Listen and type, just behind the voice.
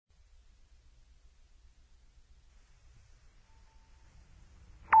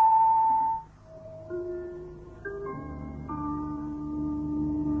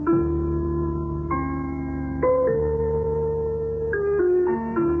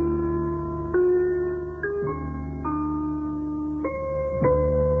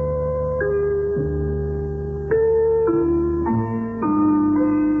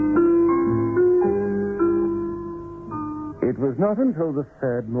until the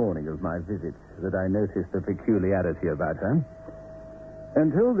third morning of my visit that I noticed a peculiarity about her.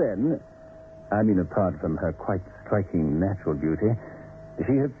 Until then, I mean apart from her quite striking natural beauty,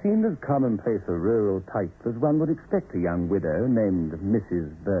 she had seemed as commonplace a rural type as one would expect a young widow named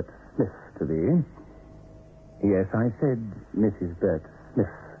Mrs. Bert Smiff to be. Yes, I said Mrs. Bert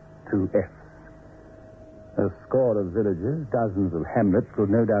Smiff, 2 F's. A score of villages, dozens of hamlets could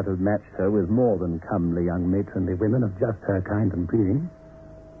no doubt have matched her with more than comely young matronly women of just her kind and breeding.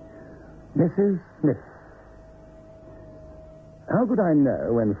 Mrs. Smith. How could I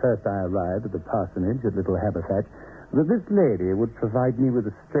know, when first I arrived at the parsonage at Little Haberfatch, that this lady would provide me with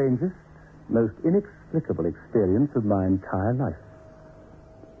the strangest, most inexplicable experience of my entire life?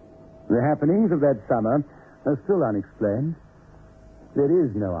 The happenings of that summer are still unexplained. There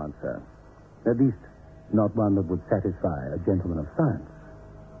is no answer, at least not one that would satisfy a gentleman of science.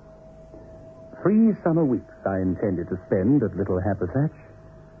 3 summer weeks I intended to spend at Little Haberfatch.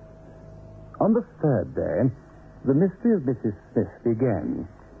 On the 3rd day, the mystery of Mrs. Smith began,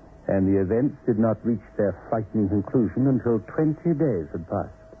 and the events did not reach their frightening conclusion until 20 days had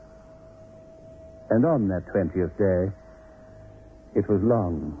passed. And on that 20th day, it was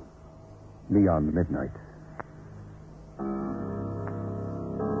long beyond midnight.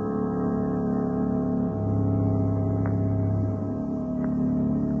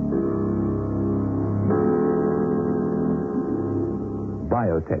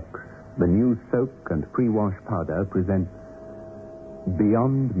 Biotex, the new soak and pre-wash powder, presents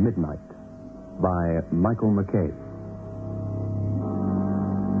Beyond Midnight by Michael McCabe.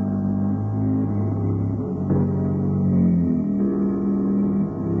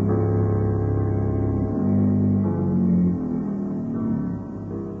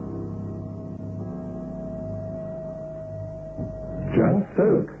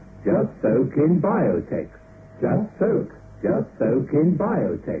 Just soak in Biotex. Just soak in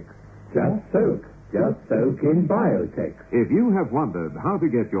Biotex. Just soak in Biotex. If you have wondered how to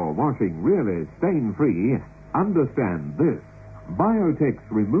get your washing really stain-free, understand this. Biotex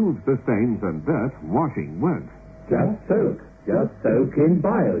removes the stains and dirt washing won't. Just soak in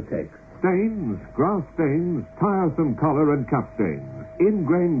Biotex. Stains, grass stains, tiresome collar and cup stains,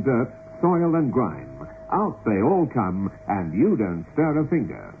 ingrained dirt, soil and grime. Out they all come, and you don't stir a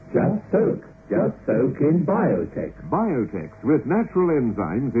finger. Just soak in Biotex. Biotex with natural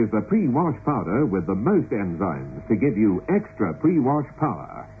enzymes is the pre-wash powder with the most enzymes to give you extra pre-wash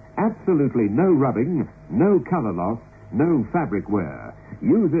power. Absolutely no rubbing, no color loss, no fabric wear.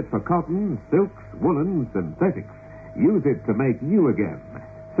 Use it for cottons, silks, woolens, synthetics. Use it to make new again.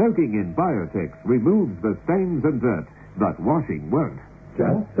 Soaking in Biotex removes the stains and dirt, but washing won't.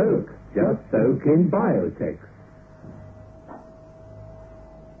 Just soak in Biotex.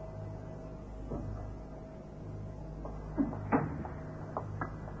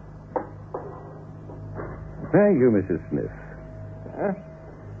 Thank you, Mrs. Smith.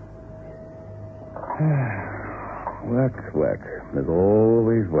 Work. There's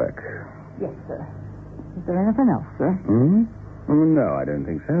always work. Yes, sir. Is there anything else, sir? No, I don't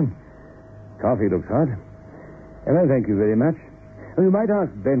think so. Coffee looks hot. Well, thank you very much. You might ask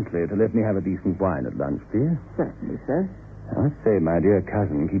Bentley to let me have a decent wine at lunch, please. Certainly, sir. I must say, my dear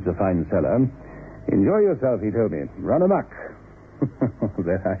cousin keeps a fine cellar. Enjoy yourself, he told me. Run amok.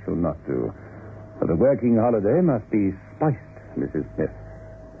 That I shall not do. For the working holiday must be spiced, Mrs. Smith.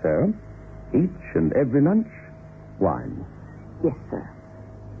 So, each and every lunch, wine. Yes, sir.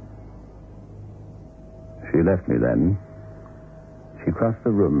 She left me then. She crossed the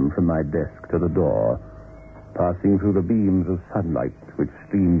room from my desk to the door, passing through the beams of sunlight which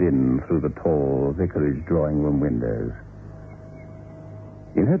streamed in through the tall vicarage drawing-room windows.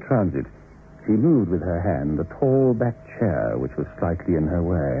 In her transit, she moved with her hand a tall back chair which was slightly in her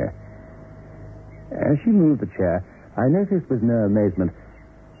way. As she moved the chair, I noticed with no amazement,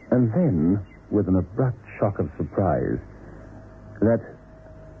 and then with an abrupt shock of surprise, that,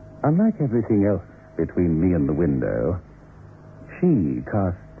 unlike everything else between me and the window, she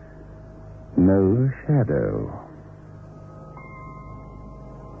cast no shadow.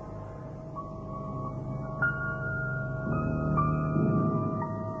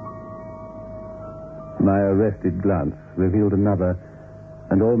 My arrested glance revealed another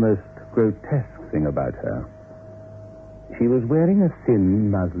and almost grotesque thing about her. She was wearing a thin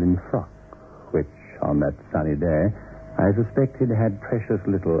muslin frock, which, on that sunny day, I suspected had precious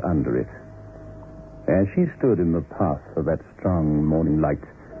little under it. As she stood in the path of that strong morning light,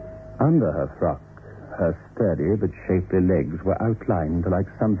 under her frock, her sturdy but shapely legs were outlined like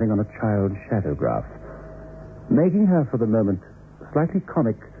something on a child's shadowgraph, making her for the moment slightly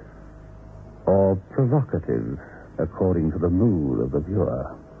comic or provocative, according to the mood of the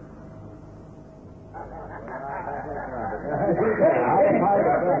viewer.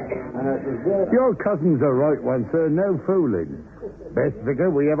 Your cousins are right one, sir. No fooling. Best vicar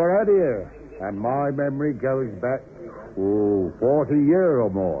we ever had here. And my memory goes back, 40 years or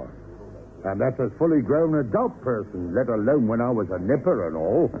more. And that's a fully grown adult person, let alone when I was a nipper and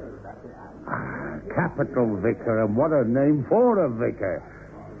all. Capital vicar, and what a name for a vicar.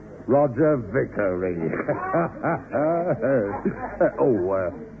 Roger Vickery.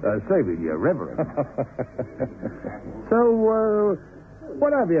 Saving you, Reverend. So,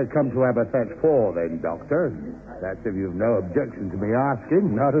 what have you come to Aberthatch for, then, Doctor? That's if you've no objection to me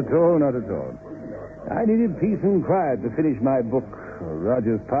asking. Not at all, not at all. I needed peace and quiet to finish my book.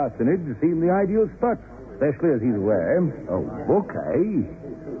 Roger's parsonage seemed the ideal spot, especially as he's away. Oh, book, eh?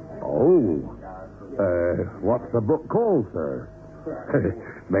 What's the book called, sir?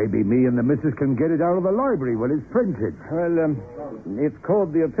 Maybe me and the missus can get it out of the library when it's printed. Well, it's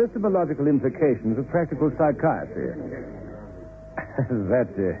called The Epistemological Implications of Practical Psychiatry.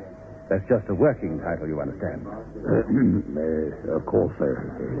 That's just a working title, you understand. Of course, sir.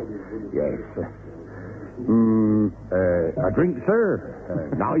 Yes. A drink, sir?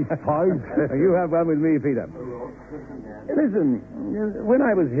 Nice pipe. You have one with me, Peter. Listen, when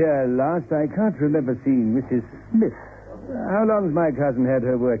I was here last, I can't remember seeing Mrs. Smiff. How long's my cousin had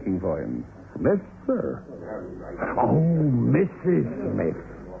her working for him? Smith, sir? Oh, Mrs. Smith.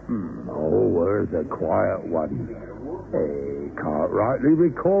 Where's a quiet one? Can't rightly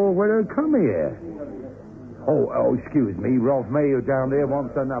recall when her come here. Oh, excuse me. Rolf Mayo down there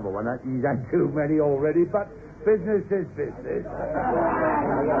wants another one. He's had too many already, but business is business.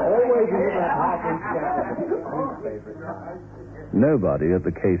 Always in that Nobody at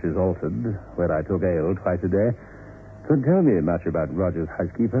the Cases Altered, where I took ale twice a day, could tell me much about Roger's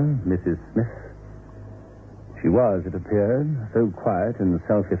housekeeper, Mrs. Smith. She was, it appeared, so quiet and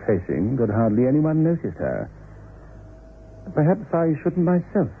self-effacing that hardly anyone noticed her. Perhaps I shouldn't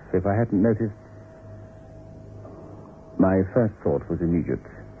myself if I hadn't noticed. My first thought was immediate.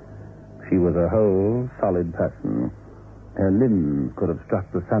 She was a whole, solid person. Her limbs could have struck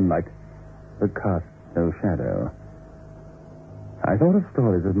the sunlight, but cast no shadow. I thought of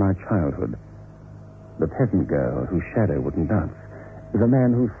stories of my childhood. The peasant girl whose shadow wouldn't dance. The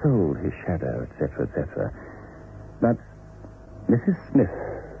man who sold his shadow, etc., etc. But Mrs. Smith,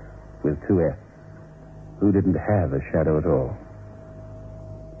 with 2 F's, who didn't have a shadow at all.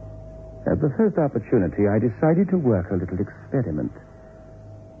 At the first opportunity, I decided to work a little experiment.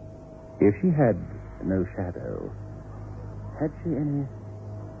 If she had no shadow, had she any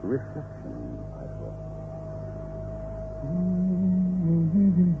reflection, I thought?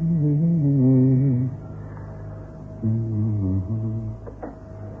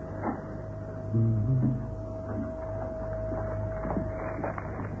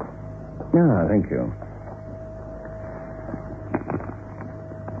 Thank you.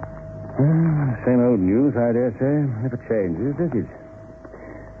 Same old news, I dare say. Never changes, does it?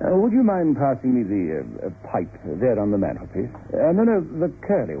 Would you mind passing me the pipe there on the mantelpiece? No, the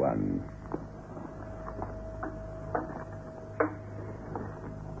curly one.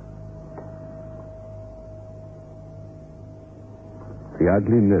 The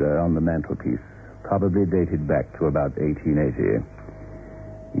ugly mirror on the mantelpiece probably dated back to about 1880.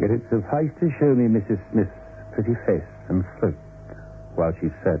 Yet it sufficed to show me Mrs. Smith's pretty face and throat while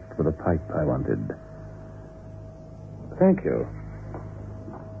she searched for the pipe I wanted. Thank you.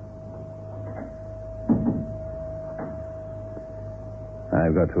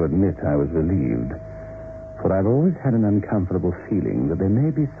 I've got to admit I was relieved, for I've always had an uncomfortable feeling that there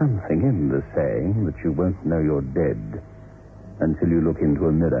may be something in the saying that you won't know you're dead until you look into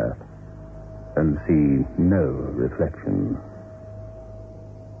a mirror and see no reflection.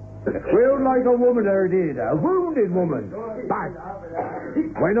 Well, like a woman her did, a wounded woman. But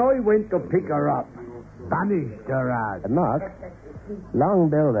when I went to pick her up, vanished her ass. Mark, Long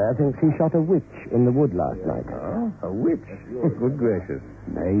Bill there thinks he shot a witch in the wood last night. Oh, a witch? Good gracious.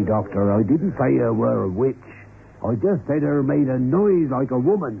 Nay, Doctor, I didn't say her were a witch. I just said her made a noise like a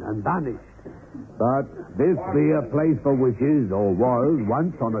woman and vanished. But this be a place for witches, or was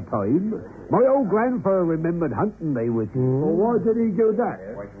once on a time. My old grandfather remembered hunting they witches. Well, why did he do that?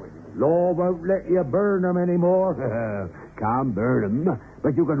 Law won't let you burn them anymore. Can't burn them,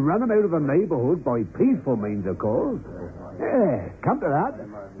 but you can run them out of the neighborhood by peaceful means, of course. Yeah, come to that.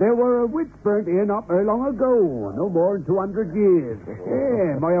 There were a witch burnt in up there long ago, no more than 200 years.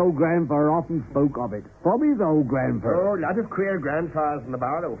 Yeah, my old grandfather often spoke of it. From his old grandfather. Oh, a lot of queer grandfathers in the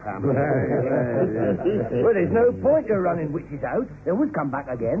Barlow family. Well, there's no point in running witches out. They always come back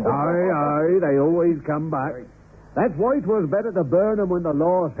again. Aye, they always come back. That's why it was better to burn 'em when the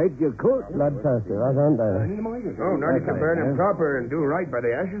law said you could. Bloodthirsty, wasn't they? Oh, now you can burn him proper and do right by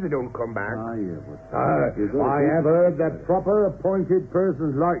the ashes. They don't come back. I have heard that proper appointed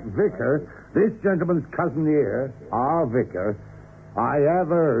persons like Vicar, this gentleman's cousin here, our Vicar, I have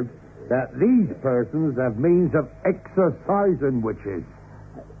heard that these persons have means of exorcising witches.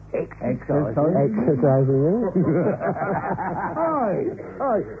 Exercising,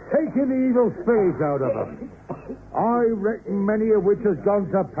 Aye, taking the evil spirits out of them. I reckon many a witch has gone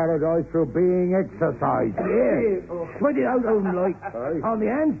to paradise through being exorcised. Yeah. Spread it out on like. On the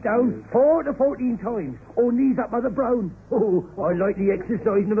hands down 4 to 14 times. On knees up by the brown. Oh, I like the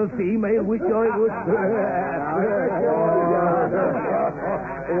exercising of a female witch, I would.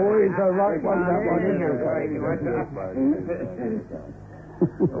 He's a right one, that one,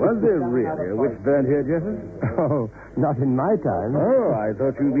 Was there really a witch burnt here, Jeffers? Oh, not in my time. Oh, I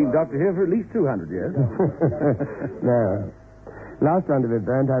thought you'd been doctor here for at least 200 years. No. Last one to be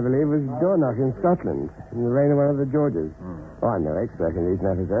burnt, I believe, was Dornoch in Scotland, in the reign of one of the Georges. Oh, I'm no expert in these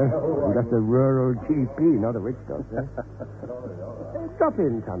matters, sir. I'm just a rural GP, not a witch doctor. Drop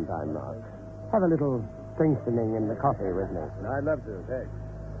in sometime, Mark. Have a little strengthening in the coffee with me. I'd love to, thanks.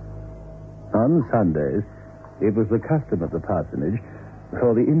 On Sundays, it was the custom at the parsonage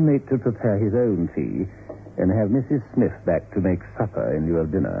for the inmate to prepare his own tea and have Mrs. Smiff back to make supper in lieu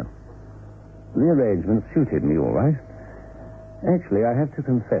of dinner. The arrangement suited me all right. Actually, I have to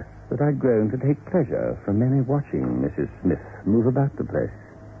confess that I'd grown to take pleasure from merely watching Mrs. Smiff move about the place.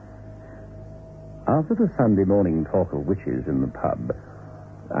 After the Sunday morning talk of witches in the pub,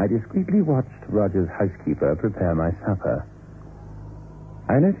 I discreetly watched Roger's housekeeper prepare my supper.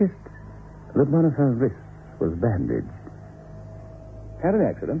 I noticed that one of her wrists was bandaged. Had an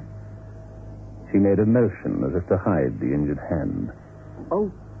accident? She made a motion as if to hide the injured hand.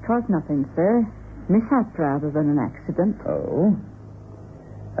 Oh, 'twas nothing, sir. Mishap rather than an accident. Oh?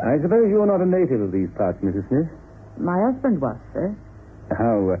 I suppose you're not a native of these parts, Mrs. Smith? My husband was, sir.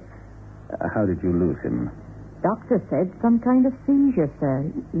 How did you lose him? Doctor said some kind of seizure, sir.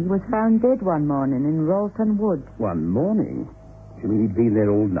 He was found dead one morning in Rolton Wood. One morning? You mean he'd been there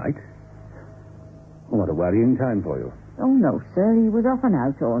all night? What a worrying time for you. Oh, no, sir. He was off and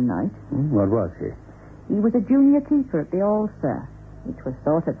out all night. What was he? He was a junior keeper at the All, sir. It was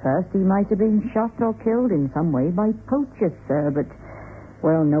thought at first he might have been shot or killed in some way by poachers, sir, but,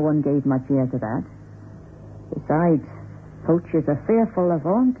 well, no one gave much ear to that. Besides, poachers are fearful of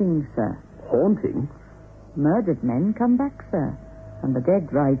hauntings, sir. Haunting? Murdered men come back, sir, and the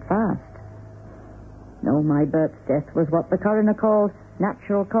dead ride fast. No, my Bert's death was what the coroner called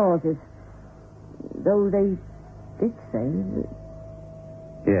natural causes. Though they did say that...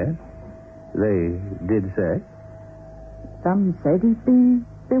 Yes, they did say. Some said he'd been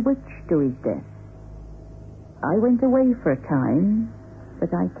bewitched to his death. I went away for a time,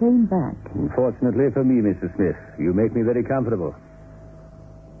 but I came back. Fortunately for me, Mrs. Smith, you make me very comfortable.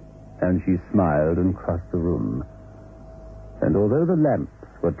 And she smiled and crossed the room. And although the lamps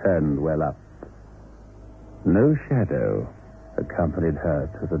were turned well up, no shadow accompanied her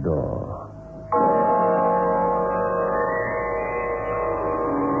to the door.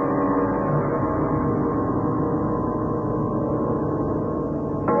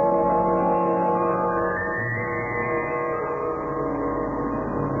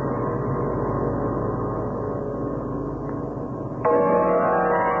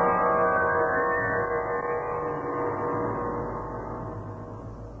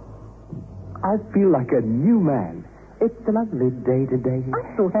 I feel like a new man. It's a lovely day today. I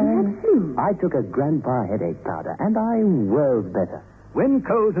thought you had flu. I took a Grandpa headache powder, and I'm worlds better. When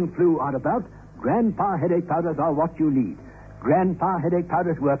colds and flu are about, Grandpa headache powders are what you need. Grandpa headache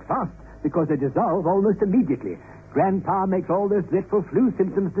powders work fast because they dissolve almost immediately. Grandpa makes all those dreadful flu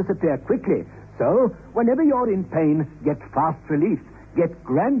symptoms disappear quickly. So, whenever you're in pain, get fast relief. Get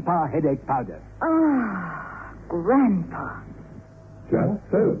Grandpa headache powder. Ah, Grandpa. Just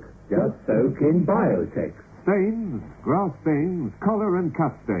soak. Just soak in Biotex. Stains, grass stains, collar and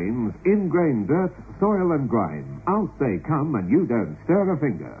cut stains, ingrained dirt, soil and grime. Out they come and you don't stir a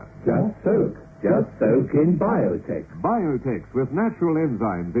finger. Just soak. Just soak in Biotex. Biotex with natural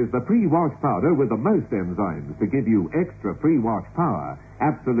enzymes is the pre-wash powder with the most enzymes to give you extra pre-wash power.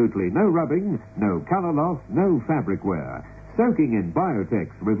 Absolutely no rubbing, no color loss, no fabric wear. Soaking in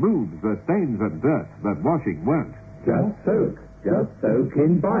Biotex removes the stains and dirt that washing won't. Just soak. Just soak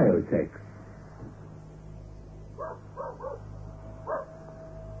in Biotex.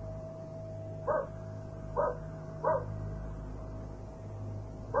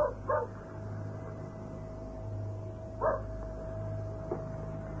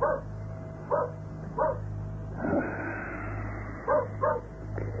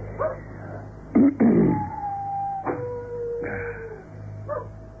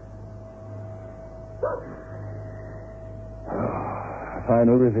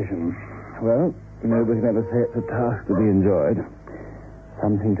 final revision. Well, nobody can ever say it's a task to be enjoyed.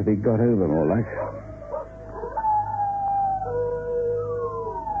 Something to be got over, more like.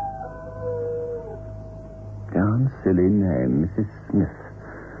 Darn silly name, Mrs. Smith.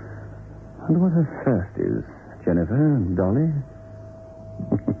 I wonder what her first is. Jennifer? Dolly?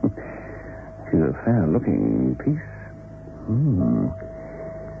 She's a fair-looking piece.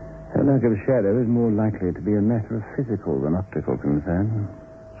 Her lack of shadow is more likely to be a matter of physical than optical concern.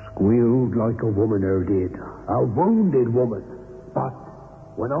 Squealed like a woman her did. A wounded woman. But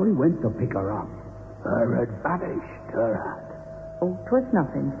when I went to pick her up, her had vanished, her hat. Oh, 'twas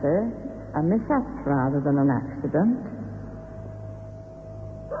nothing, sir. A mishap rather than an accident.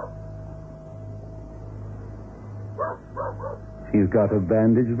 She's got a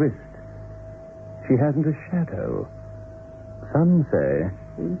bandaged wrist. She hasn't a shadow. Some say...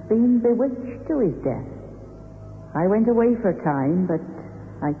 He's been bewitched to his death. I went away for a time, but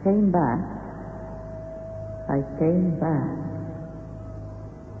I came back. I came back.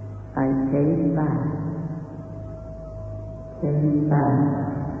 I came back. Came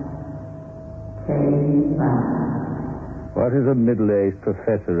back. Came back. What is a middle-aged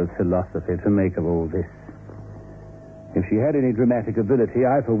professor of philosophy to make of all this? If she had any dramatic ability,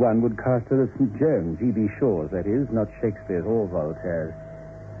 I, for one, would cast her as St. Jones, E.B. Shaw's, that is, not Shakespeare's or Voltaire's.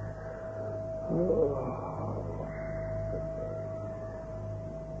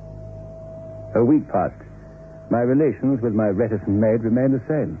 A week passed. My relations with my reticent maid remained the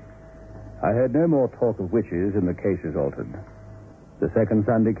same. I heard no more talk of witches, and the case is altered. The second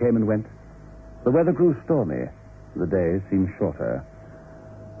Sunday came and went. The weather grew stormy. The days seemed shorter.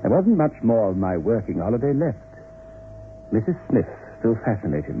 There wasn't much more of my working holiday left. Mrs. Smiff still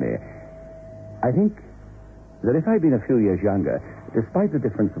fascinated me. I think that if I'd been a few years younger, despite the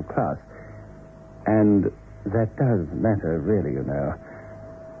difference of class, and that does matter, really, you know.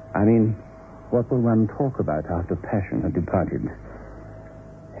 I mean, what will one talk about after passion had departed?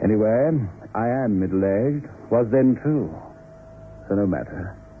 Anyway, I am middle-aged, was then too. So no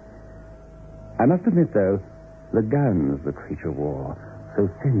matter. I must admit, though, the gowns the creature wore, so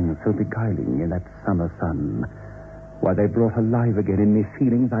thin, so beguiling in that summer sun, why, they brought alive again in me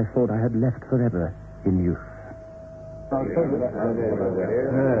feelings I thought I had left forever in youth.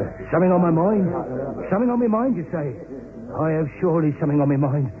 Something on my mind? Something on my mind, you say? I have surely something on my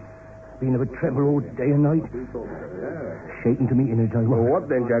mind. Been of a tremble all day and night. Shaking to me innards, I was. Well, what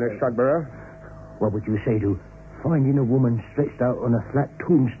then, Janice Shugborough? What would you say to finding a woman stretched out on a flat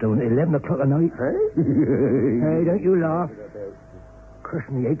tombstone at 11 o'clock at night? Hey? Hey, don't you laugh.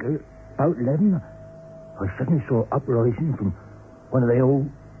 Cursing the acre, about 11, I suddenly saw uprising from one of the old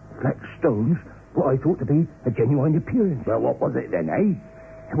flat stones what I thought to be a genuine appearance. Well, what was it then, eh?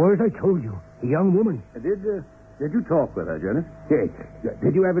 Well, as I told you, a young woman. Did you talk with her, Jonas? Yes.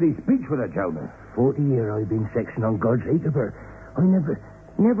 Did you have any speech with her, Jonas? 40 years I've been sexing on God's acre, but I never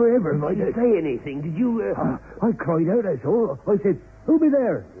ever... Did you say anything? Did you... I cried out, that's all. I said, who be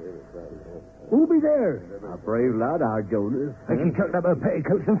there? Who be there? A brave lad, our Jonas. And she tucked up her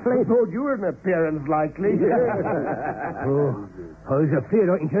petticoats and fled. Oh, you were an appearance likely. Oh, I was afraid,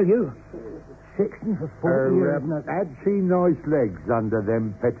 I can tell you. Sexton for 40 years. Had she nice legs under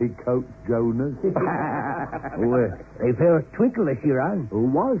them petticoats, Jonas? Oh, they fair twinkle as she ran. Who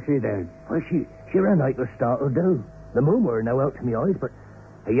was she then? Well, she ran like a startled doe. The moon were no out to me eyes, but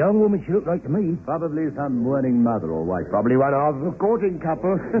a young woman she looked like to me. Probably some mourning mother or wife. Probably one of the courting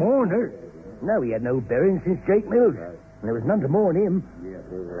couple. Mourned her. No, he had no bearing since Jake Mills. And there was none to mourn him.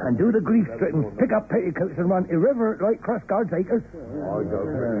 And do the grief-stricken pick up petticoats and run irreverent like cross God's acre. It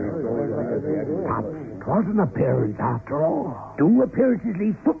wasn't appearance after all. Do appearances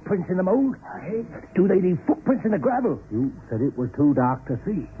leave footprints in the mold? Do they leave footprints in the gravel? You said it was too dark to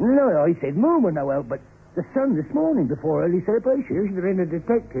see. No, I said moon were no out, but the sun this morning before early celebration. You've been a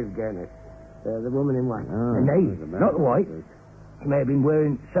detective, Janice. The woman in white. And they, not the white. She may have been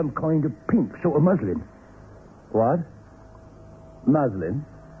wearing some kind of pink sort of muslin. What? Muslin?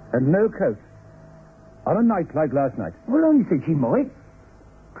 And no coat? On a night like last night? Well, I said she might.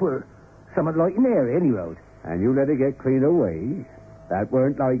 'Twere somewhat like an airy, any road. And you let her get clean away. That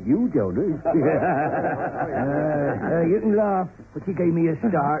weren't like you, Jonas. You can laugh, but she gave me a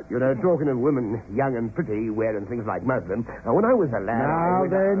start. You know, talking of women young and pretty wearing things like muslin, when I was a lad... Now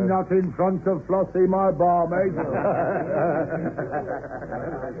then, not in front of Flossie, my barmaid.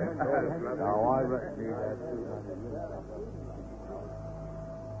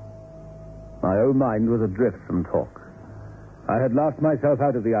 My own mind was adrift from talk. I had laughed myself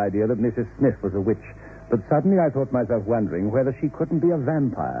out of the idea that Mrs. Smiff was a witch, but suddenly I thought myself wondering whether she couldn't be a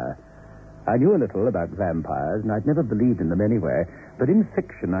vampire. I knew a little about vampires, and I'd never believed in them anyway. But in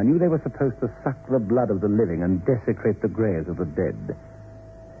fiction, I knew they were supposed to suck the blood of the living and desecrate the graves of the dead.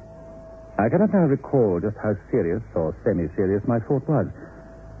 I cannot now recall just how serious or semi-serious my thought was.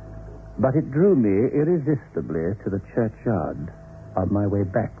 But it drew me irresistibly to the churchyard on my way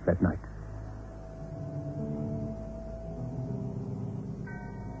back that night.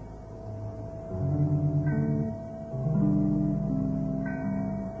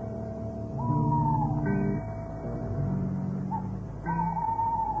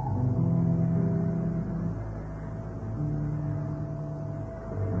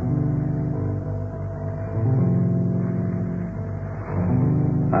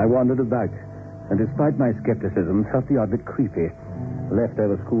 I wandered about, and despite my skepticism, felt the odd bit creepy.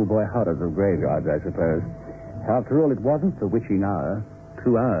 Leftover schoolboy horrors of graveyards, I suppose. After all, it wasn't the witching hour.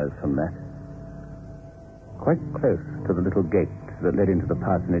 2 hours from that. Quite close to the little gate that led into the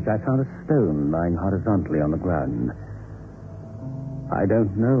parsonage, I found a stone lying horizontally on the ground. I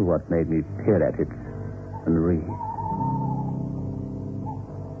don't know what made me peer at it and read.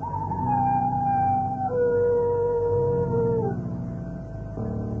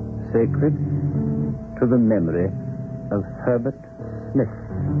 Sacred to the memory of Herbert Smiff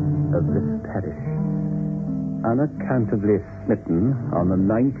of this parish, unaccountably smitten on the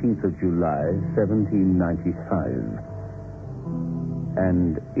 19th of July, 1795.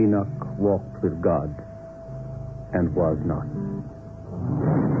 And Enoch walked with God and was not.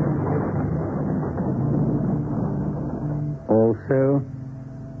 Also,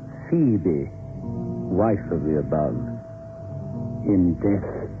 Phoebe, wife of the above, in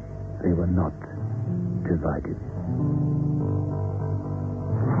death they were not divided.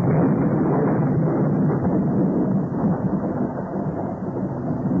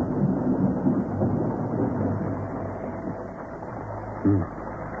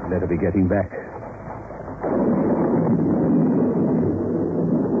 Better be getting back.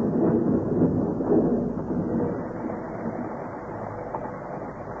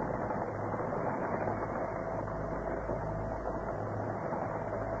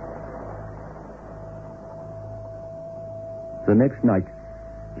 The next night,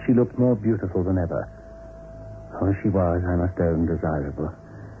 she looked more beautiful than ever. Oh, she was, I must own, desirable.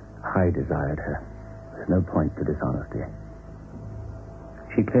 I desired her. There's no point to dishonesty.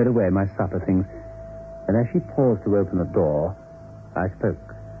 She cleared away my supper things, and as she paused to open the door, I spoke.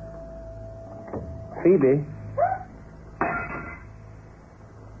 Phoebe?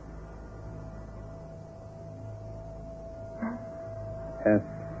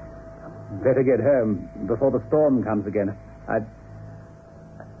 Better get home before the storm comes again.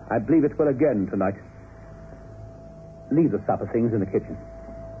 I believe it will again tonight. Leave the supper things in the kitchen.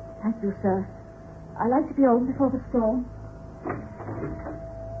 Thank you, sir. I like to be home before the storm.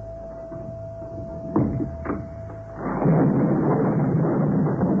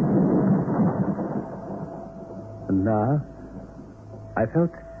 And now, I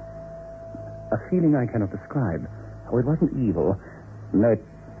felt a feeling I cannot describe. Oh, it wasn't evil. No,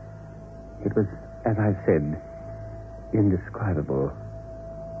 it was, as I said, indescribable.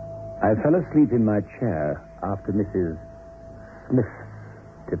 I fell asleep in my chair after Mrs.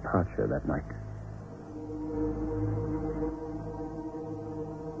 Smiff's departure that night.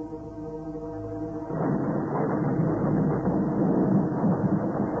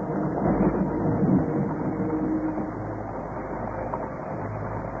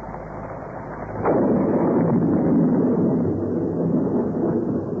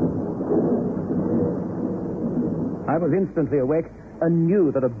 I was instantly awake and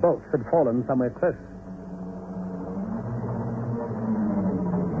knew that a bolt had fallen somewhere close.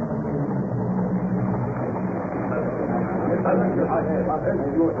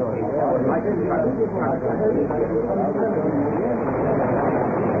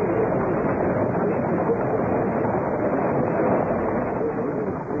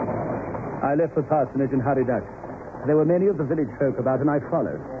 I left the parsonage and hurried out. There were many of the village folk about, and I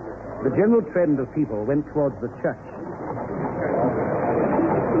followed. The general trend of people went towards the church.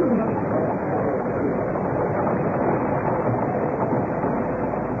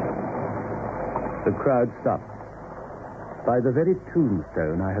 The crowd stopped by the very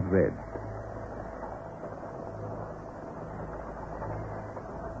tombstone I had read.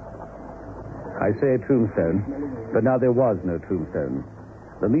 I say tombstone, but now there was no tombstone.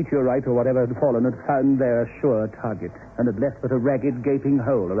 The meteorite or whatever had fallen had found their sure target and had left but a ragged, gaping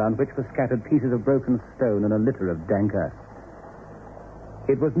hole around which were scattered pieces of broken stone and a litter of dank earth.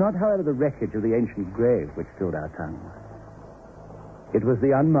 It was not, however, the wreckage of the ancient grave which filled our tongues. It was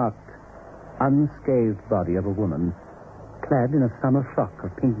the unmarked, unscathed body of a woman clad in a summer frock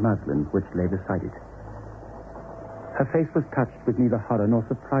of pink muslin which lay beside it. Her face was touched with neither horror nor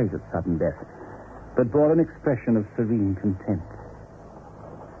surprise at sudden death, but bore an expression of serene content.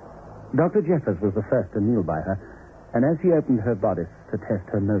 Dr. Jeffers was the first to kneel by her, and as he opened her bodice to test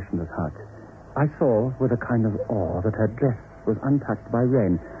her motionless heart, I saw with a kind of awe that her dress was untouched by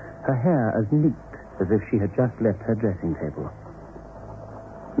rain, her hair as neat as if she had just left her dressing table.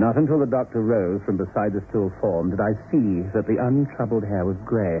 Not until the doctor rose from beside the still form did I see that the untroubled hair was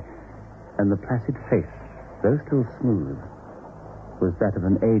grey, and the placid face, though still smooth, was that of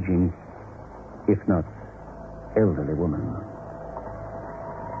an aging, if not elderly woman.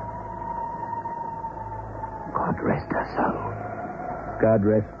 God rest her soul. God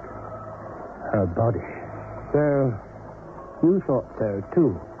rest her body. So, you thought so,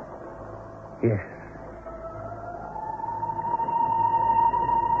 too? Yes.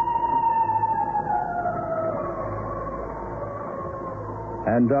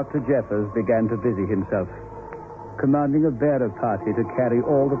 And Dr. Jeffers began to busy himself, commanding a bearer party to carry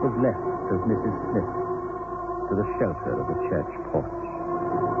all that was left of Mrs. Smith to the shelter of the church porch.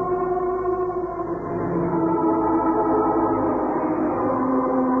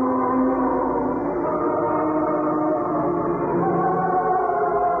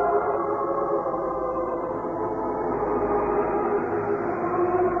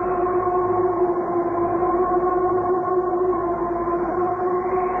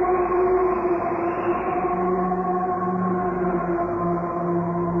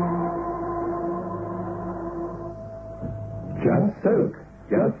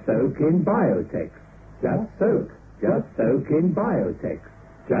 Just soak in Biotex. Just soak in Biotex.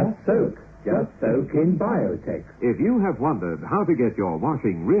 Just soak in Biotex. If you have wondered how to get your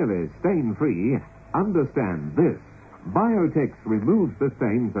washing really stain-free, understand this. Biotex removes the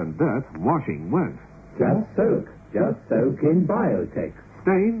stains and dirt washing won't. Just soak in Biotex.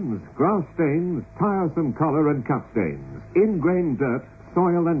 Stains, grass stains, tiresome collar and cup stains, ingrained dirt,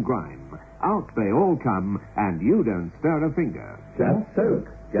 soil and grime. Out they all come, and you don't stir a finger. Just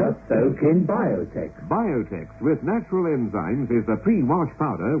soak in Biotex. Biotex with natural enzymes is the pre-wash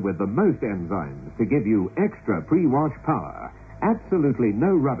powder with the most enzymes to give you extra pre-wash power. Absolutely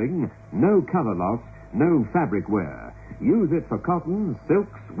no rubbing, no color loss, no fabric wear. Use it for cottons,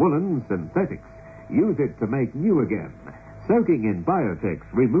 silks, woolens, synthetics. Use it to make new again. Soaking in Biotex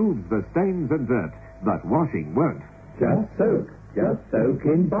removes the stains and dirt, but washing won't. Just soak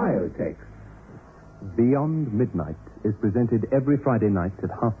in Biotex. Beyond Midnight is presented every Friday night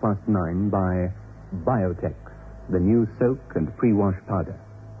at 9:30 by Biotex, the new soak and pre-wash powder.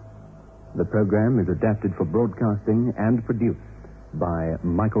 The program is adapted for broadcasting and produced by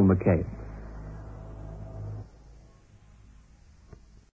Michael McCabe.